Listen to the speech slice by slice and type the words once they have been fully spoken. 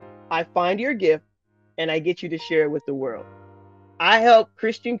I find your gift and I get you to share it with the world. I help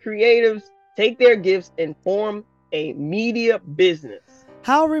Christian creatives take their gifts and form a media business.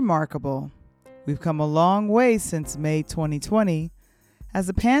 How remarkable. We've come a long way since May 2020. As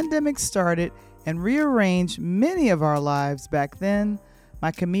the pandemic started and rearranged many of our lives back then, my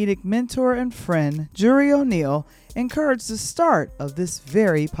comedic mentor and friend, Jori O'Neale, encouraged the start of this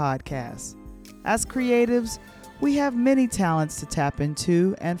very podcast. As creatives, we have many talents to tap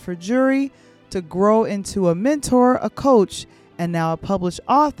into, and for Jori to grow into a mentor, a coach, and now a published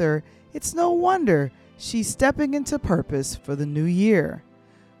author, it's no wonder she's stepping into purpose for the new year.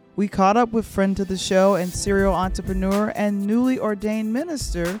 We caught up with friend to the show and serial entrepreneur and newly ordained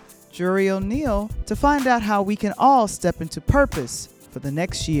minister, Jori O'Neale, to find out how we can all step into purpose for the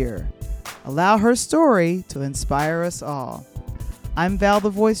next year. Allow her story to inspire us all. I'm Val the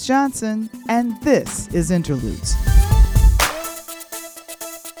Voice Johnson, and this is Interludes.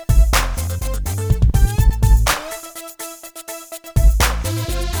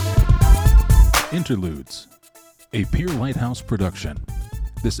 Interludes, a Peer Lighthouse production.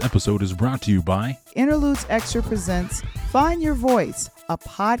 This episode is brought to you by Interludes Extra presents Find Your Voice, a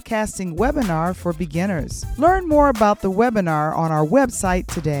podcasting webinar for beginners. Learn more about the webinar on our website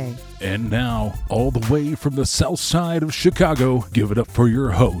today. And now, all the way from the south side of Chicago, give it up for your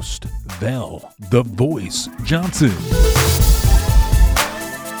host, Val the Voice Johnson.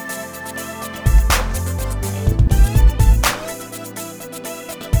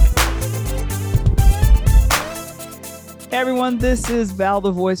 Hey everyone, this is Val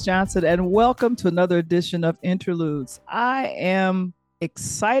the Voice Johnson, and welcome to another edition of Interludes. I am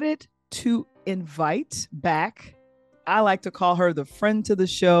excited to invite back, I like to call her the friend to the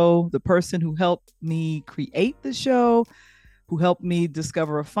show, the person who helped me create the show, who helped me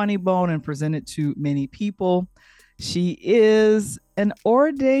discover a funny bone and present it to many people. She is an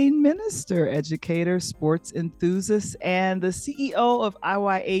ordained minister, educator, sports enthusiast, and the CEO of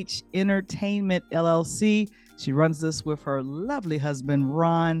IYH Entertainment, LLC. She runs this with her lovely husband,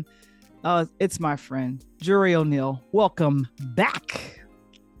 Ron. It's my friend, Jori O'Neale. Welcome back.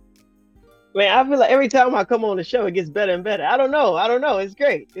 Man, I feel like every time I come on the show, it gets better and better. I don't know. It's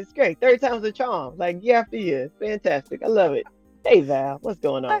great. Third time's a charm. Like year after year. It's fantastic. I love it. Hey, Val, what's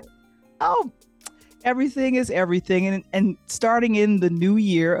going on? Everything is everything. And starting in the new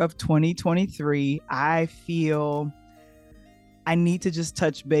year of 2023, I feel I need to just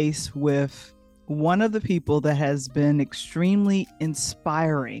touch base with one of the people that has been extremely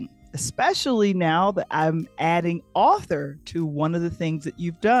inspiring, especially now that I'm adding author to one of the things that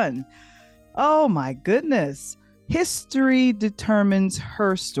you've done. Oh my goodness. History determines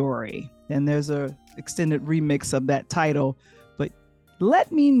her story. And there's a extended remix of that title. But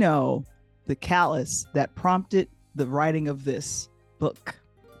let me know the callus that prompted the writing of this book.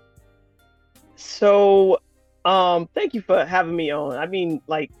 So, thank you for having me on. I mean,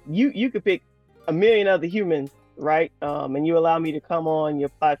 like you could pick a million other humans, right? And you allow me to come on your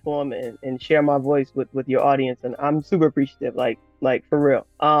platform and share my voice with your audience. And I'm super appreciative, like for real.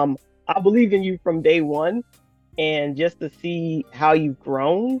 I believe in you from day one, and just to see how you've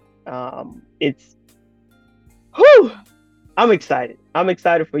grown, I'm excited. I'm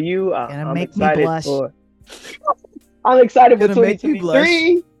excited for you. I'm excited I'm excited for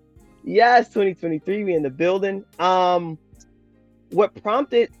 2023. Yes, 2023, we in the building. What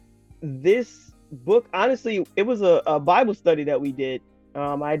prompted this book, honestly, it was a Bible study that we did.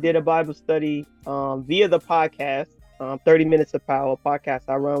 I did a Bible study via the podcast, 30 Minutes of Power podcast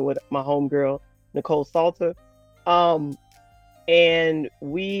I run with my homegirl, Nicole Salter. And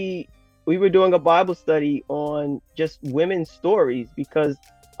we were doing a Bible study on just women's stories, because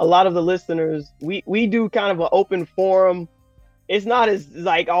a lot of the listeners, we do kind of an open forum. It's not as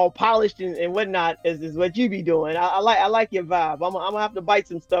like all polished and whatnot as what you be doing. I like your vibe. I'm gonna have to bite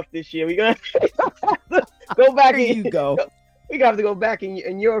some stuff this year. We're gonna go back. We have to go back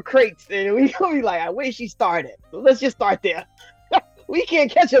in your crates, and we gonna be like, where she started. So let's just start there. We can't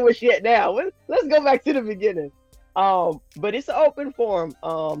catch up with shit now. Let's go back to the beginning. But it's an open forum,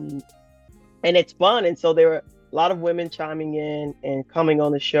 and it's fun. And so there were a lot of women chiming in and coming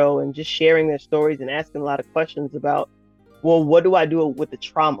on the show and just sharing their stories and asking a lot of questions about, well, what do I do with the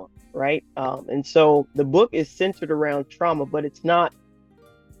trauma, right? And so the book is centered around trauma, but it's not,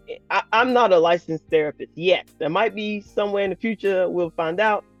 I'm not a licensed therapist yet. There might be somewhere in the future, we'll find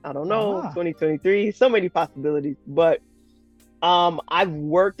out. I don't know, 2023, so many possibilities. But I've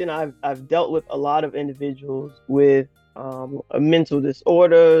worked and I've dealt with a lot of individuals with mental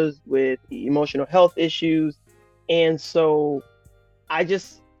disorders, with emotional health issues. And so I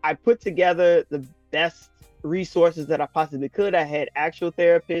put together the best resources that I possibly could. I had actual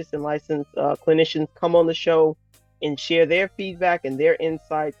therapists and licensed clinicians come on the show and share their feedback and their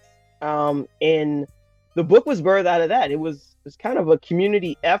insights. And the book was birthed out of that. It was kind of a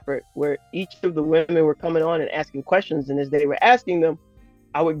community effort where each of the women were coming on and asking questions. And as they were asking them,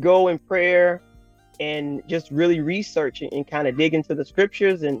 I would go in prayer and just really research and kind of dig into the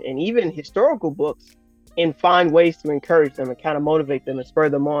scriptures and even historical books and find ways to encourage them and kind of motivate them and spur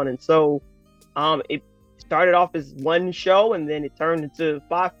them on. And so it started off as one show, and then it turned into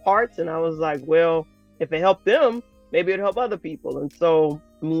 5 parts. And I was like, well, if it helped them, maybe it'll help other people. And so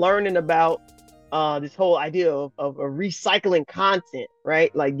I'm learning about this whole idea of recycling content,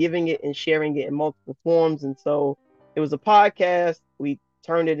 right? Like giving it and sharing it in multiple forms. And so it was a podcast. We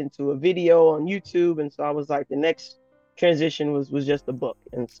turned it into a video on YouTube. And so I was like, the next transition was just a book.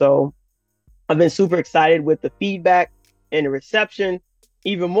 And so I've been super excited with the feedback and the reception.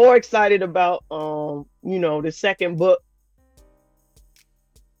 Even more excited about, the second book.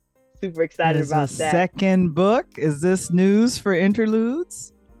 Super excited about that. Second book? Is this news for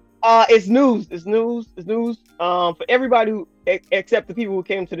interludes? It's news. It's news for everybody who, except the people who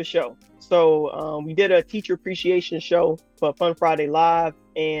came to the show. So we did a teacher appreciation show for Fun Friday Live,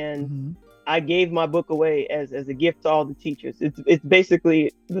 and I gave my book away as a gift to all the teachers. It's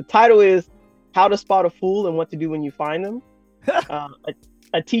basically, the title is How to Spot a Fool and What to Do When You Find Them.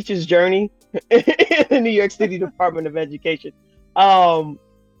 A teacher's journey in the New York City Department of Education.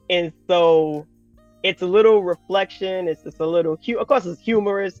 And so it's a little reflection. It's just a little of course it's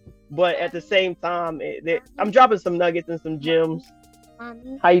humorous, but at the same time, I'm dropping some nuggets and some gems.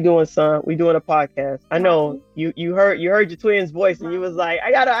 How you doing, son? We doing a podcast. I know you heard your twin's voice, and you was like,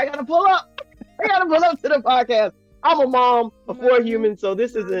 I gotta pull up. I gotta pull up to the podcast. I'm a mom of 4 humans, so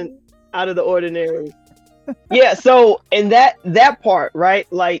this isn't out of the ordinary. Yeah. So, and that part, right?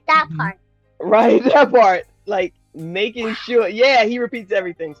 Like That part. right, that part, like making sure. Yeah, he repeats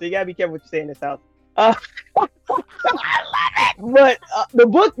everything, so you gotta be careful what you say in this house. I love it.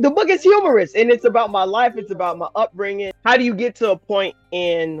 But the book is humorous, and it's about my life. It's about my upbringing. How do you get to a point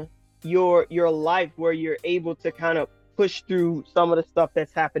in your life where you're able to kind of push through some of the stuff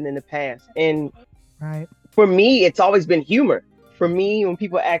that's happened in the past? And Right. for me, it's always been humor. For me, when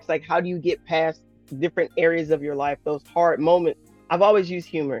people ask, like, how do you get past different areas of your life, those hard moments, I've always used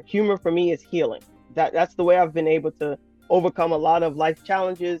humor. Humor for me is healing. That's the way I've been able to overcome a lot of life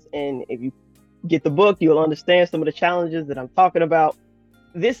challenges. And if you get the book, you'll understand some of the challenges that I'm talking about.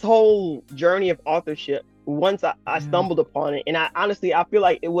 This whole journey of authorship, once I stumbled upon it, and I feel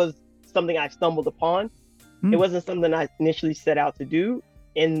like it was something I stumbled upon. It wasn't something I initially set out to do.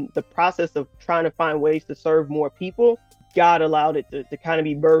 In the process of trying to find ways to serve more people, God allowed it to kind of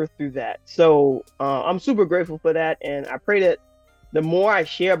be birthed through that. So I'm super grateful for that. And I pray that the more I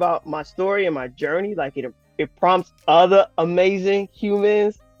share about my story and my journey, like it prompts other amazing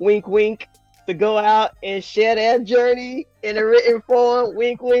humans, wink, wink, to go out and share their journey in a written form,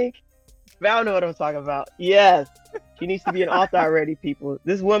 wink, wink. Val know what I'm talking about. Yes. She needs to be an author already, people.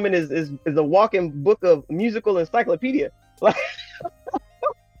 This woman is a walking book of musical encyclopedia. Like,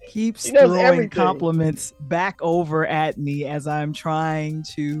 Keeps She knows throwing everything. compliments back over at me as I'm trying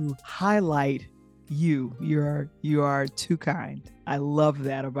to highlight you. You are too kind. I love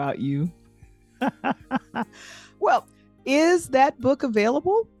that about you. Well, is that book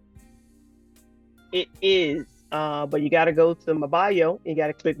available? It is, but you got to go to my bio. You got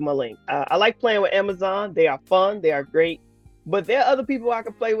to click my link. I like playing with Amazon. They are fun. They are great. But there are other people I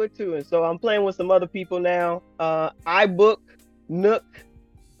can play with too. And so I'm playing with some other people now. iBook, Nook,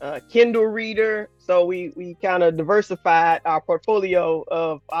 Kindle Reader. So we kind of diversified our portfolio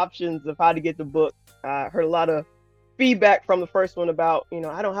of options of how to get the book. I heard a lot of feedback from the first one about,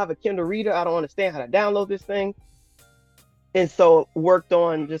 I don't have a Kindle Reader. I don't understand how to download this thing. And so worked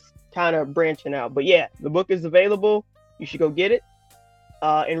on just kind of branching out. But yeah, the book is available. You should go get it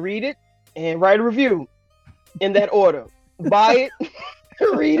and read it and write a review in that order. Buy it,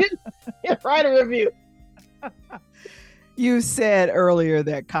 read it, and write a review. You said earlier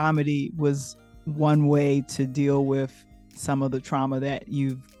that comedy was one way to deal with some of the trauma that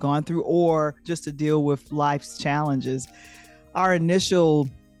you've gone through, or just to deal with life's challenges. Our initial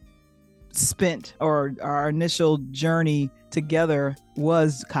our initial journey together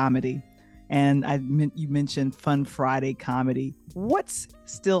was comedy. And you mentioned Fun Friday comedy. What's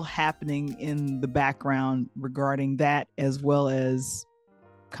still happening in the background regarding that, as well as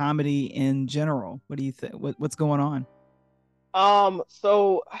comedy in general? What do you think? What's going on?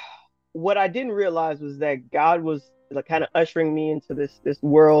 So what I didn't realize was that God was like kind of ushering me into this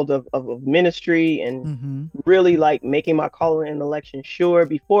world of ministry and really like making my calling and election sure.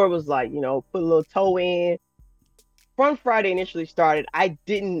 Before it was like, put a little toe in, Fun Friday initially started, I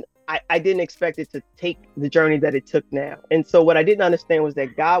didn't expect it to take the journey that it took now. And so what I didn't understand was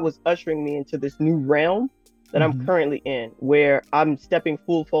that God was ushering me into this new realm that I'm currently in, where I'm stepping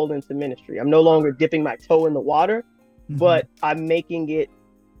full fold into ministry. I'm no longer dipping my toe in the water, but I'm making it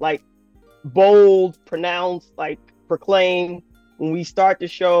like bold, pronounced, like proclaim. When we start the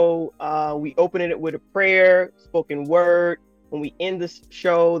show, we open it with a prayer, spoken word. When we end the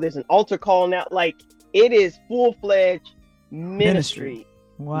show, there's an altar call now. Like, it is full-fledged ministry.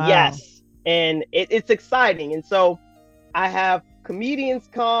 Wow. Yes. And it's exciting. And so I have comedians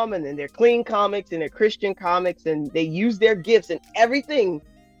come, and then they're clean comics and they're Christian comics, and they use their gifts in everything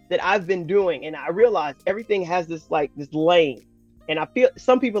that I've been doing. And I realize everything has this lane. And I feel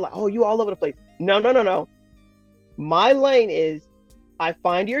some people are like, oh, you all over the place. No. My lane is I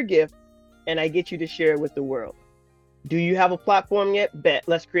find your gift and I get you to share it with the world. Do you have a platform yet? Bet.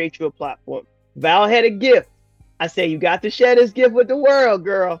 Let's create you a platform. Val had a gift. I say, you got to share this gift with the world,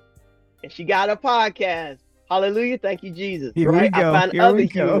 girl. And she got a podcast. Hallelujah. Thank you, Jesus. Here we go. I found other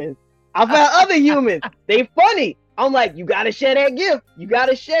humans. I found other humans. They funny. I'm like, you got to share that gift. You got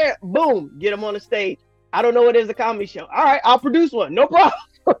to share it. Boom. Get them on the stage. I don't know what is a comedy show. All right, I'll produce one. No problem.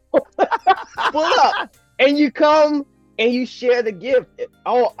 Pull up. And you come and you share the gift.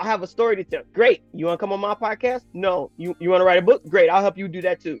 Oh, I have a story to tell. Great. You want to come on my podcast? No. You want to write a book? Great. I'll help you do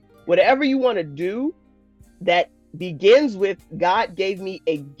that too. Whatever you want to do that begins with God gave me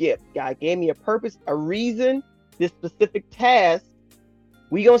a gift. God gave me a purpose, a reason, this specific task.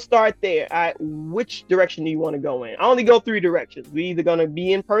 We gonna start there. All right, which direction do you want to go in? I only go 3 directions. We either gonna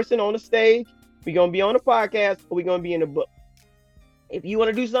be in person on the stage, we gonna be on a podcast, or we gonna be in a book. If you want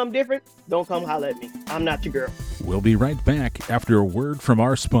to do something different, don't come holler at me. I'm not your girl. We'll be right back after a word from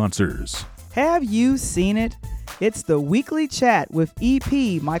our sponsors. Have you seen it? It's the weekly chat with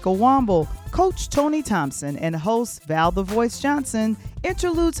EP Michael Womble, Coach Tony Thompson, and host Val the Voice Johnson.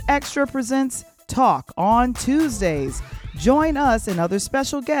 Interludes Extra presents Talk on Tuesdays. Join us and other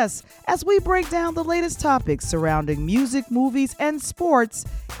special guests as we break down the latest topics surrounding music, movies, and sports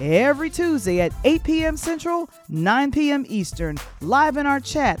every Tuesday at 8 p.m. Central, 9 p.m. Eastern, live in our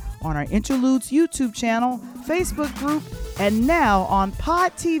chat on our Interludes YouTube channel, Facebook group, and now on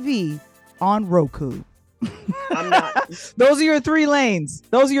Pod TV on Roku. I'm not. Those are your 3 lanes.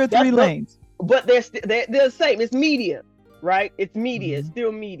 Those are your 3 lanes. But they're the same. It's media, right? It's media. It's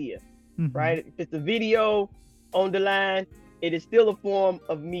still media, right? If it's a video on the line, it is still a form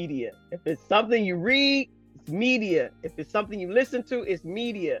of media. If it's something you read, it's media. If it's something you listen to, it's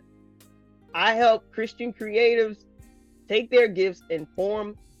media. I help Christian creatives take their gifts and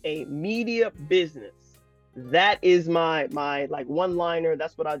form a media business. That is my like one-liner.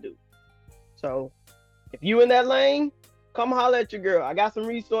 That's what I do. So if you in that lane, come holler at your girl. I got some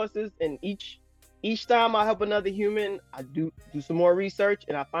resources, and each time I help another human, I do some more research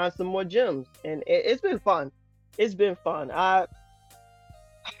and I find some more gems. And it's been fun. It's been fun. I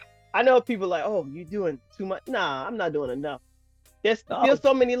know people like, oh, you doing too much. Nah, I'm not doing enough. There's still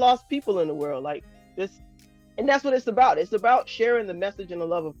so many lost people in the world like this. And that's what it's about. It's about sharing the message and the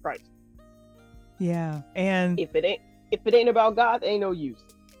love of Christ. Yeah. And if it ain't about God, there ain't no use.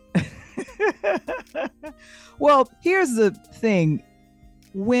 Well, here's the thing.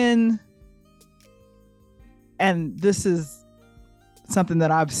 And this is something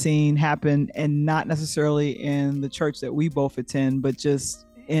that I've seen happen, and not necessarily in the church that we both attend, but just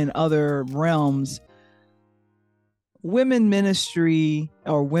in other realms. Women ministry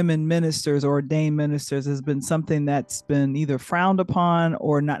or women ministers or ordained ministers has been something that's been either frowned upon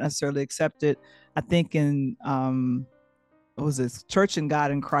or not necessarily accepted. I think in what was this, Church and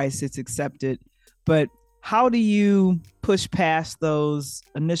God in Christ, it's accepted. But how do you push past those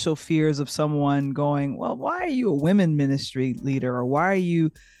initial fears of someone going, well, why are you a women ministry leader? Or why are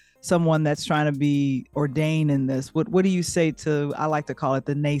you someone that's trying to be ordained in this? What do you say to, I like to call it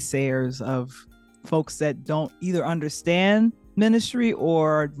the naysayers of folks that don't either understand ministry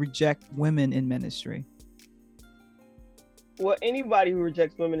or reject women in ministry? Well, anybody who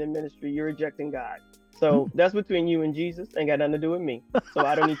rejects women in ministry, you're rejecting God. So that's between you and Jesus. Ain't got nothing to do with me. So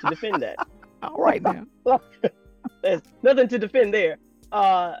I don't need to defend that. All right now. There's nothing to defend there.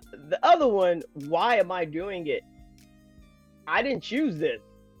 The other one, why am I doing it? I didn't choose this.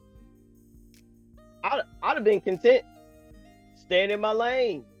 I'd have been content staying in my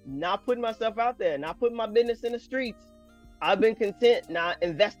lane, not putting myself out there, not putting my business in the streets. I've been content not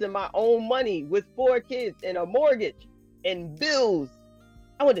investing my own money with 4 kids and a mortgage and bills.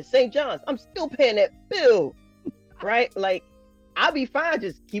 I went to St. John's. I'm still paying that bill, right? Like, I'll be fine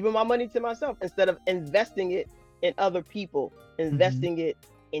just keeping my money to myself instead of investing it in other people, investing it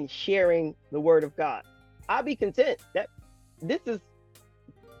in sharing the word of God. I'll be content. That this is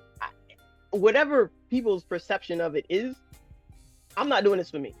whatever people's perception of it is. I'm not doing this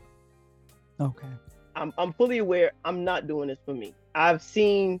for me. Okay. I'm fully aware I'm not doing this for me. I've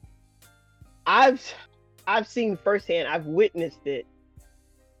seen firsthand, I've witnessed it,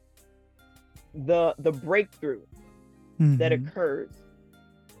 the breakthrough that occurs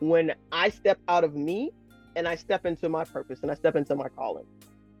when I step out of me and I step into my purpose and I step into my calling.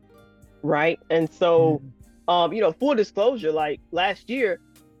 Right. And so, full disclosure, like last year,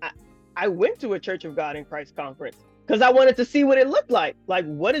 I went to a Church of God in Christ conference because I wanted to see what it looked like. Like,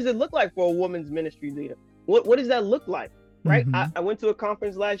 what does it look like for a woman's ministry leader? What does that look like? Right. I went to a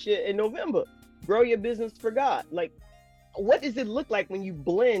conference last year in November, Grow Your Business for God. Like, what does it look like when you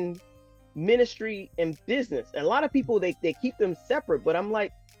blend ministry and business? And a lot of people, they keep them separate, but I'm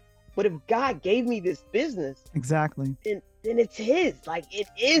like, but if God gave me this business, exactly, then it's his. Like, it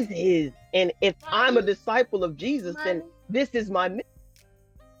is his. And if I'm a disciple of Jesus, then this is my mission.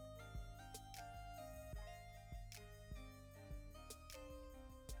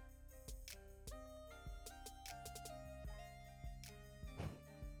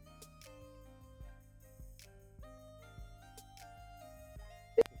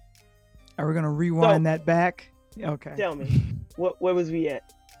 Are we going to rewind that back? Okay. Tell me, where was we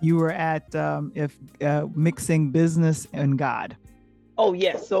at? You were at mixing business and God. Oh,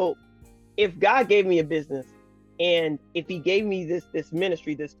 yes. So if God gave me a business and if he gave me this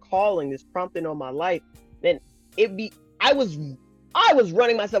ministry, this calling, this prompting on my life, then I was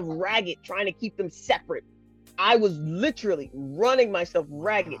running myself ragged trying to keep them separate. I was literally running myself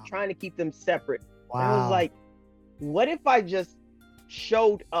ragged trying to keep them separate. Wow. I was like, what if I just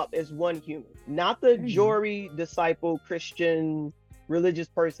showed up as one human, not the Jori disciple, Christian, religious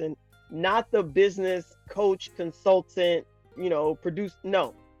person, not the business coach, consultant, produce.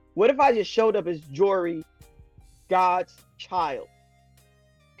 No. What if I just showed up as Jori, God's child?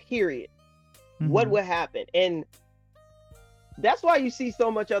 Period. What would happen? And that's why you see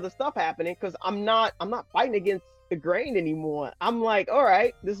so much other stuff happening, because I'm not fighting against the grain anymore. I'm like, all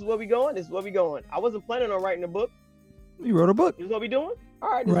right, this is where we going. This is where we going. I wasn't planning on writing a book. You wrote a book. This is what we doing?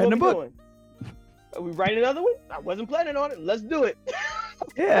 All right, this is what we doing. Are we writing another one? I wasn't planning on it. Let's do it.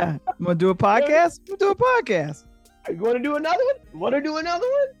 Yeah. You want to do a podcast? We'll do a podcast. Are you going to do another one? Want to do another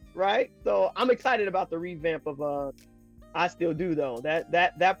one? Right? So I'm excited about the revamp of I Still Do, though.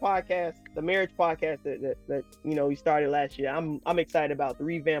 That podcast, the marriage podcast that we started last year. I'm excited about the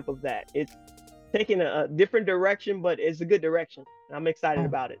revamp of that. It's taking a different direction, but it's a good direction. I'm excited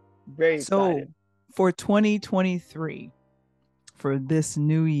about it. Very excited. So for 2023, for this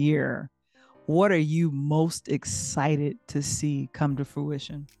new year, what are you most excited to see come to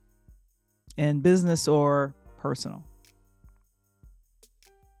fruition in business or personal?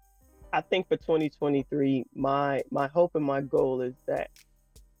 I think for 2023, my hope and my goal is that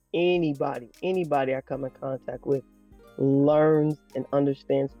anybody I come in contact with learns and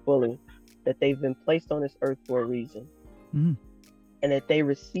understands fully that they've been placed on this earth for a reason, and that they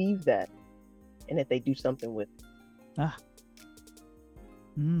receive that and that they do something with it.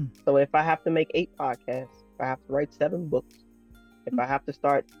 So if I have to make 8 podcasts, if I have to write 7 books, if I have to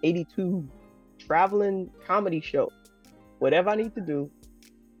start 82 traveling comedy shows, whatever I need to do,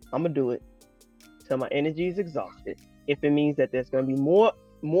 I'm gonna do it till my energy is exhausted. If it means that there's gonna be more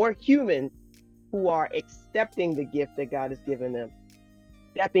humans who are accepting the gift that God has given them,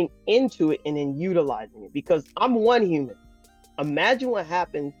 stepping into it and then utilizing it, because I'm one human. Imagine what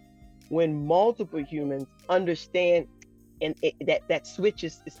happens when multiple humans understand and that switch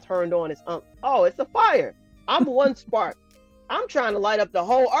is turned on. It's it's a fire. I'm one spark. I'm trying to light up the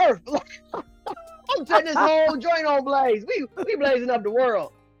whole earth. I'm setting this whole joint on blaze. We blazing up the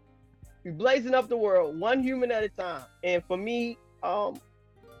world. We blazing up the world, one human at a time. And for me,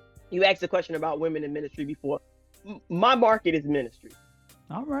 you asked a question about women in ministry before. My market is ministry.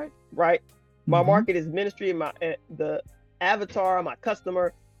 All right. Right. My market is ministry, and the avatar, my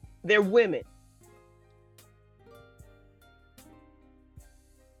customer, they're women.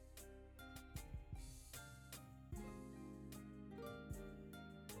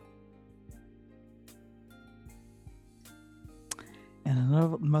 And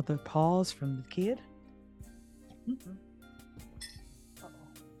another pause from the kid.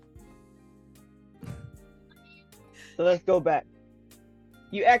 So let's go back.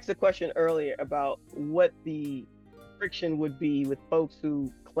 You asked a question earlier about what the friction would be with folks who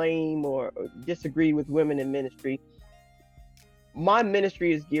claim or disagree with women in ministry. My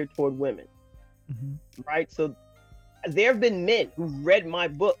ministry is geared toward women, right? So there have been men who read my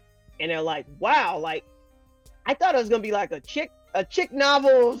book and they're like, wow, like, I thought it was going to be like a chick a chick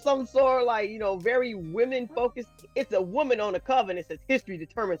novel of some sort, like, very women focused. It's a woman on the cover and it says history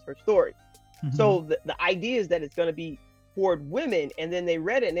determines her story. Mm-hmm. So the idea is that it's going to be toward women. And then they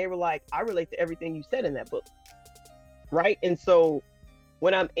read it and they were like, I relate to everything you said in that book. Right. And so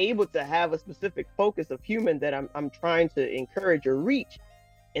when I'm able to have a specific focus of human that I'm trying to encourage or reach,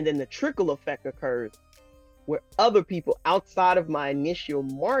 and then the trickle effect occurs where other people outside of my initial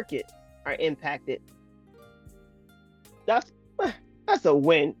market are impacted. That's a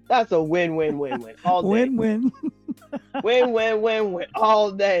win. That's a win all day. Win-win. Win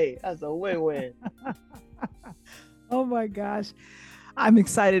all day. That's a win-win. Oh my gosh. I'm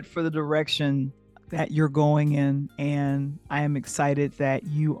excited for the direction that you're going in, and I am excited that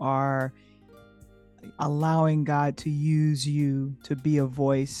you are allowing God to use you to be a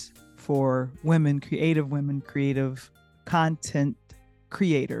voice for women, creative content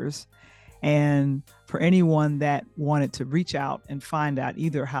creators. And for anyone that wanted to reach out and find out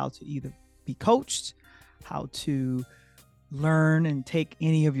either how to be coached, how to learn and take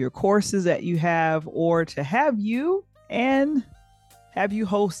any of your courses that you have, or to have you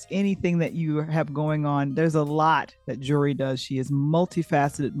host anything that you have going on. There's a lot that Jori does. She is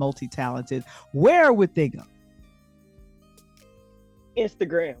multifaceted, multi-talented. Where would they go?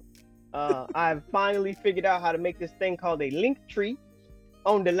 Instagram. I've finally figured out how to make this thing called a link tree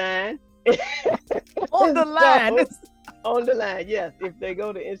on the line. On the line. On the line, yes. If they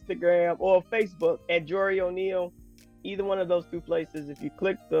go to Instagram or Facebook at Jori O'Neale, either one of those two places, if you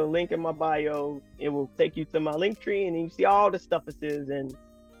click the link in my bio, it will take you to my link tree, and you see all the stuff it is. And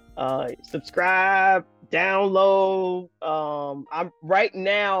subscribe, download.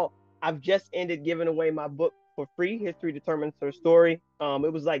 I've just ended giving away my book for free. History Determines Her Story.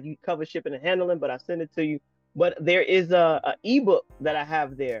 It was like you cover shipping and handling, but I sent it to you. But there is a ebook that I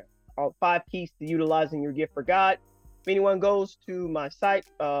have there. 5 keys to utilizing your gift for God. If anyone goes to my site,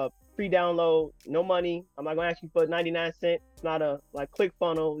 free download, no money. I'm not gonna ask you for 99 cents. It's not a click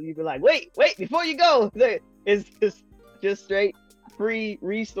funnel. You be like, wait before you go. It's just straight free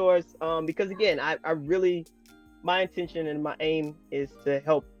resource. Because again, I really, my intention and my aim is to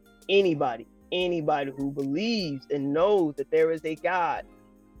help anybody who believes and knows that there is a God,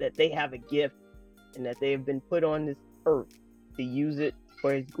 that they have a gift, and that they have been put on this earth to use it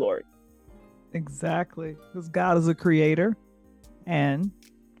for His glory. Exactly, because God is a creator, and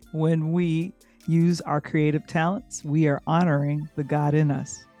when we use our creative talents, we are honoring the God in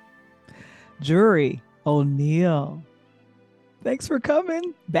us. Jori O'Neale, thanks for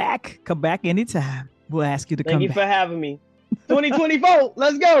coming back. Come back anytime. We'll ask you to come back. Thank you for having me. 2024,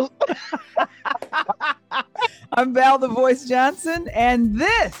 let's go. I'm Val the Voice Johnson, and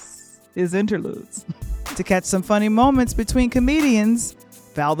this is Interludes. To catch some funny moments between comedians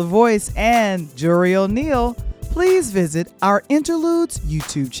Val the Voice and Jori O'Neale, please visit our Interludes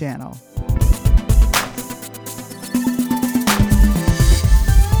YouTube channel.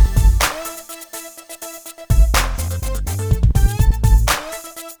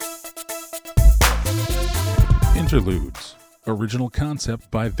 Interludes. Original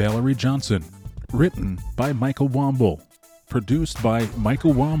concept by Valerie Johnson. Written by Michael Womble. Produced by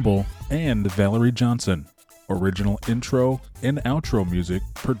Michael Womble and Valerie Johnson. Original intro and outro music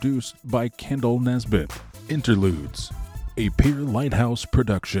produced by Kendall Nesbitt. Interludes, a Peer Lighthouse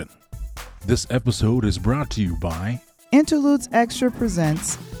production. This episode is brought to you by Interludes Extra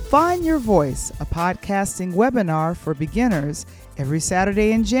presents Find Your Voice, a podcasting webinar for beginners every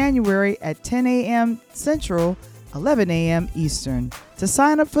Saturday in January at 10 a.m. Central, 11 a.m. Eastern. To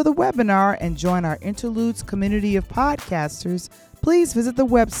sign up for the webinar and join our Interludes community of podcasters, please visit the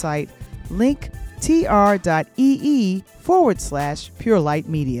website linktr.ee/Pure Light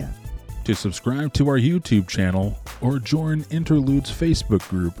Media. To subscribe to our YouTube channel or join Interludes Facebook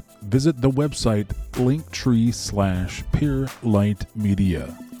group, visit the website linktree/Pure Light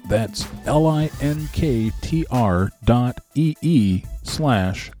Media. That's linktr.ee/Pure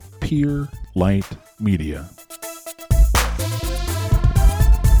Light Media.